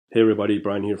Hey everybody,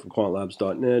 Brian here from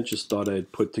quantlabs.net. Just thought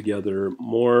I'd put together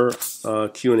more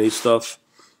Q&A stuff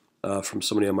from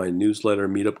somebody on my newsletter,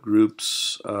 Meetup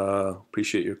groups.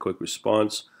 Appreciate your quick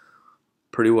response.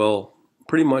 Pretty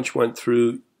much went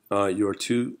through your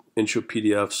two intro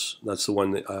PDFs. That's the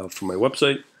one that I have from my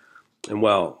website. And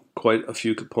wow, quite a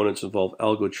few components involve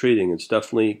algo trading. It's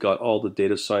definitely got all the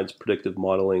data science predictive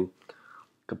modeling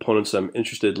components I'm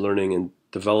interested in learning and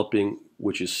developing,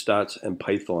 which is stats and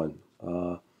Python.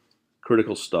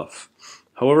 Critical stuff.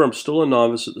 However, I'm still a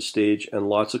novice at the stage, and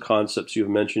lots of concepts you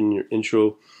have mentioned in your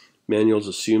intro manuals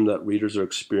assume that readers are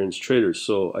experienced traders,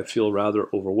 so I feel rather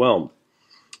overwhelmed.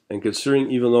 And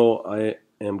considering even though I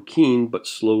am keen but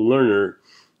slow learner,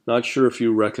 not sure if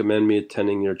you recommend me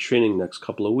attending your training next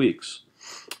couple of weeks.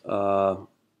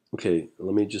 Okay,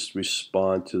 let me just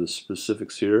respond to the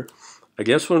specifics here. I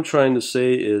guess what I'm trying to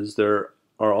say is there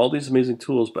are all these amazing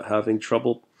tools, but having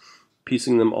trouble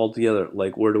piecing them all together.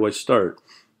 Like, where do I start?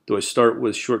 Do I start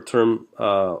with short-term,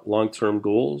 long-term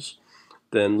goals,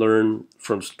 then learn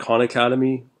from Khan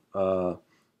Academy,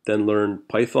 then learn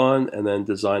Python, and then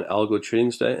design algo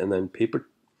trading stack, and then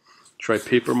try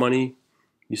paper money?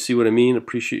 You see what I mean?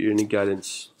 Appreciate any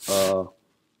guidance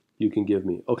you can give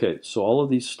me. Okay, so all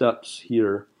of these steps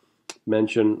here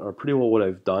mentioned are pretty well what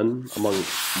I've done, among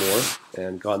more,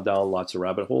 and gone down lots of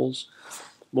rabbit holes.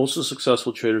 Most of the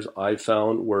successful traders I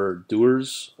found were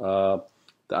doers that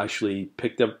actually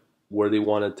picked up where they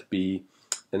wanted to be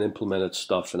and implemented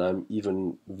stuff. And I'm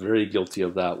even very guilty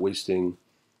of that, wasting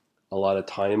a lot of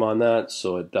time on that.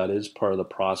 So that is part of the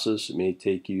process. It may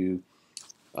take you,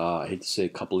 I hate to say, a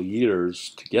couple of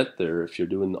years to get there if you're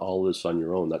doing all this on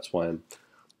your own. That's why I'm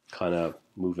kind of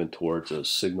moving towards a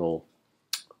signal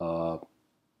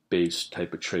based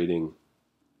type of trading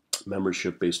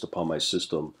membership based upon my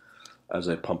system, as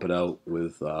I pump it out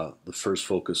with the first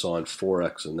focus on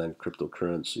Forex and then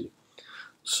cryptocurrency.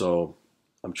 So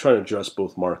I'm trying to address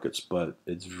both markets, but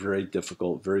it's very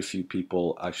difficult. Very few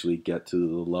people actually get to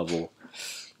the level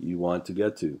you want to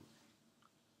get to.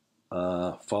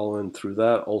 Following through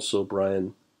that, also,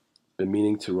 Brian, been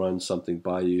meaning to run something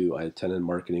by you. I attended a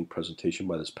marketing presentation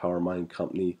by this PowerMind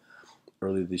company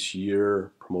early this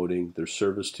year, promoting their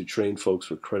service to train folks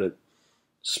for credit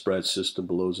spread system.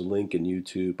 Below is a link in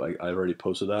YouTube. I already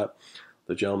posted that.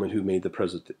 The gentleman who made the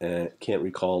presentation, can't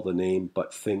recall the name,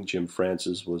 but think Jim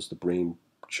Francis was the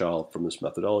brainchild from this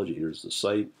methodology. Here's the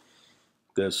site.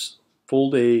 This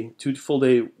two full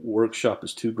day workshop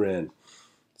is $2,000.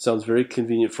 Sounds very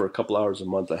convenient for a couple hours a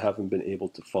month. I haven't been able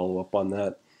to follow up on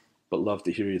that, but love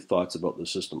to hear your thoughts about the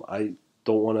system. I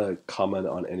don't want to comment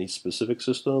on any specific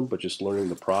system, but just learning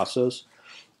the process.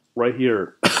 Right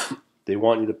here, they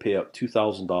want you to pay out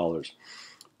 $2,000.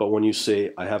 But when you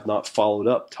say, I have not followed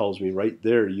up, tells me right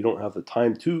there you don't have the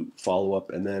time to follow up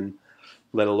and then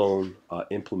let alone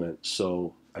implement.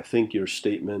 So I think your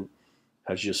statement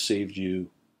has just saved you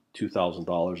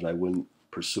 $2,000, and I wouldn't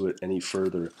pursue it any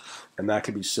further. And that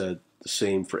could be said the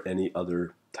same for any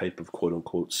other type of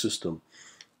quote-unquote system.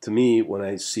 To me, when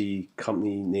I see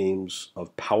company names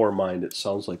of PowerMind, it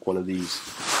sounds like one of these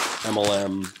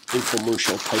MLM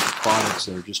infomercial type of products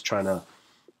that are just trying to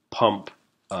pump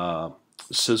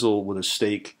sizzle with a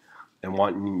steak and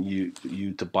wanting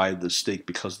you to buy the steak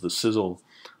because of the sizzle.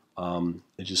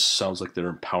 It just sounds like they're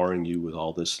empowering you with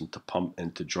all this and to pump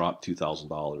and to drop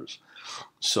 $2,000.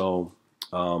 So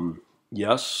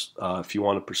yes, if you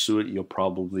want to pursue it, you'll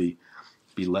probably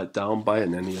be let down by it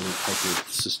in any other type of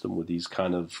system with these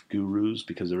kind of gurus,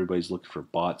 because everybody's looking for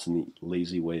bots and the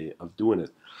lazy way of doing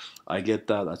it. I get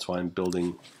that. That's why I'm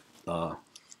building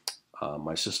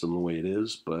my system the way it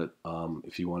is. But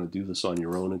if you want to do this on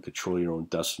your own and control your own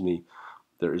destiny,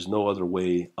 there is no other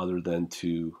way other than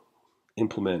to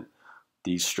implement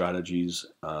these strategies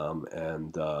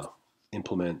and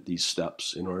implement these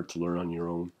steps in order to learn on your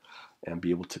own and be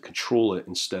able to control it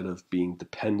instead of being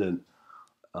dependent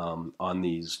on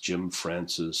these Jim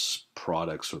Francis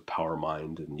products or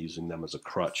PowerMind and using them as a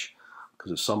crutch.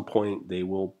 Because at some point they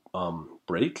will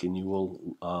break and you will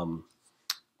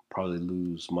probably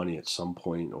lose money at some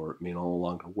point, or it may no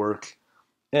longer work,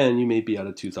 and you may be out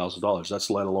of $2,000. That's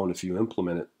let alone if you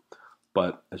implement it.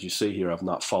 But as you say here, I've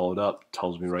not followed up.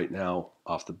 Tells me right now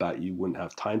off the bat you wouldn't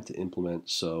have time to implement.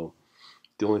 So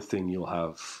the only thing you'll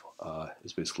have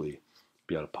is basically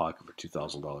be out of pocket for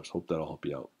 $2,000. Hope that'll help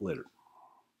you out later.